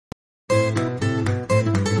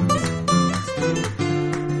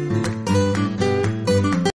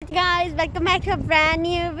welcome back to a brand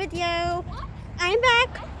new video. I'm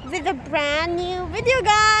back with a brand new video,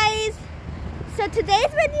 guys. So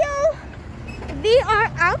today's video, we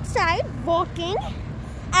are outside walking.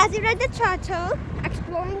 As you read the title,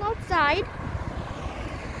 exploring outside.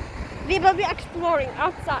 We will be exploring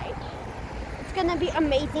outside. It's gonna be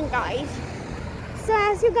amazing, guys. So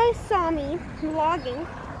as you guys saw me vlogging,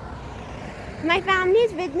 my family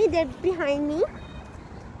is with me, they're behind me.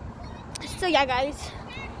 So yeah, guys,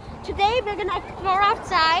 today we're gonna explore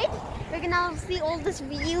outside. We're gonna see all this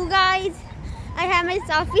view, guys. I have my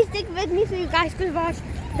selfie stick with me so you guys could watch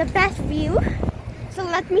the best view. So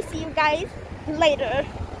let me see you guys later.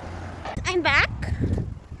 I'm back.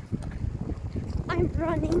 I'm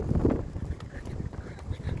running.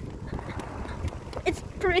 It's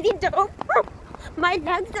pretty dope. My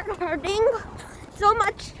legs are hurting so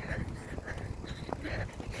much.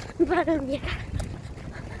 But yeah.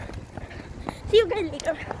 See you guys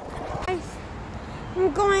later. Guys,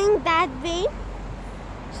 I'm going that way.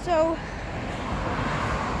 So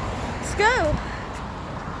let's go.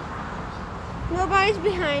 Nobody's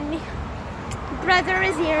behind me. Brother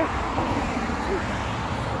is here.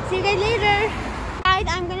 See you guys later. Guys,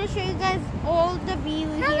 I'm gonna show you guys all the view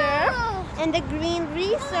here and the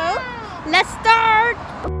greenery. So let's start.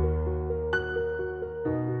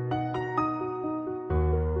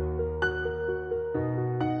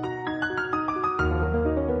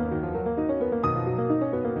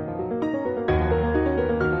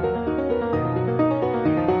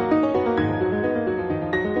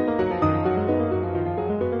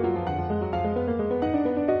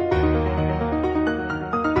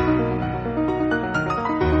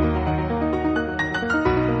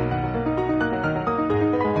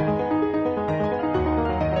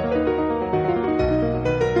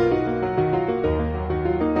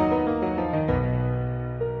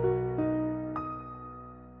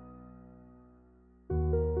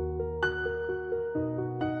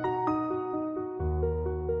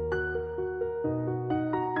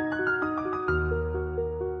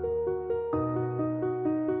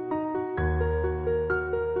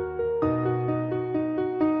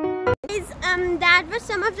 That was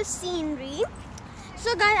some of the scenery.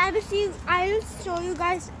 So guys, I'll show you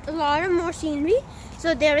guys a lot of more scenery.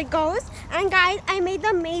 So there it goes. And guys, I made the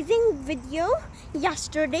amazing video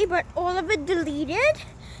yesterday, but all of it deleted.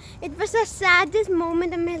 It was the saddest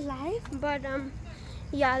moment in my life, but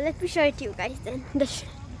yeah, let me show it to you guys then.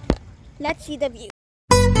 Let's see the view.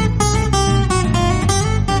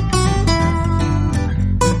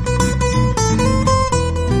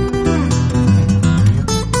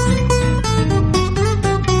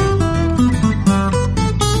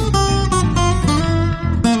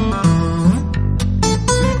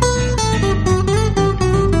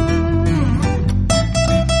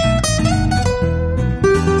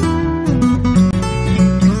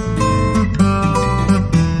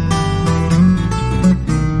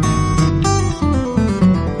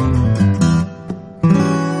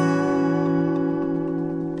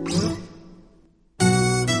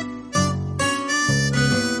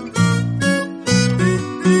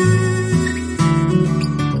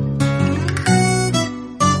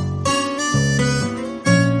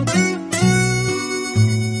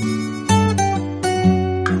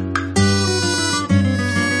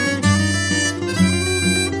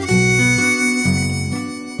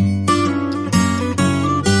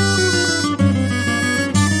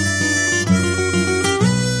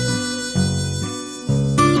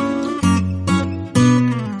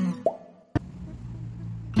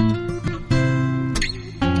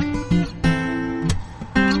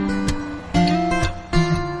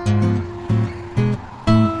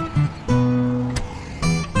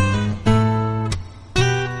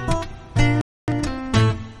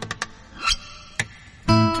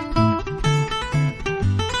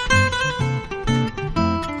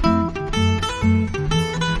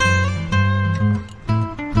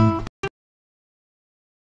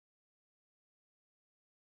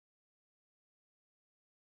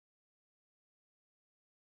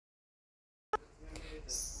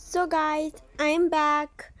 So guys, I'm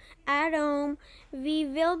back at home. We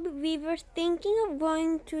were thinking of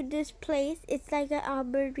going to this place. It's like an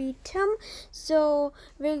arboretum. So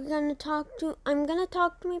I'm gonna talk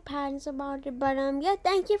to my parents about it. But yeah,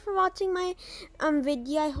 thank you for watching my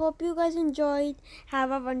video. I hope you guys enjoyed.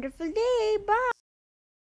 Have a wonderful day. Bye.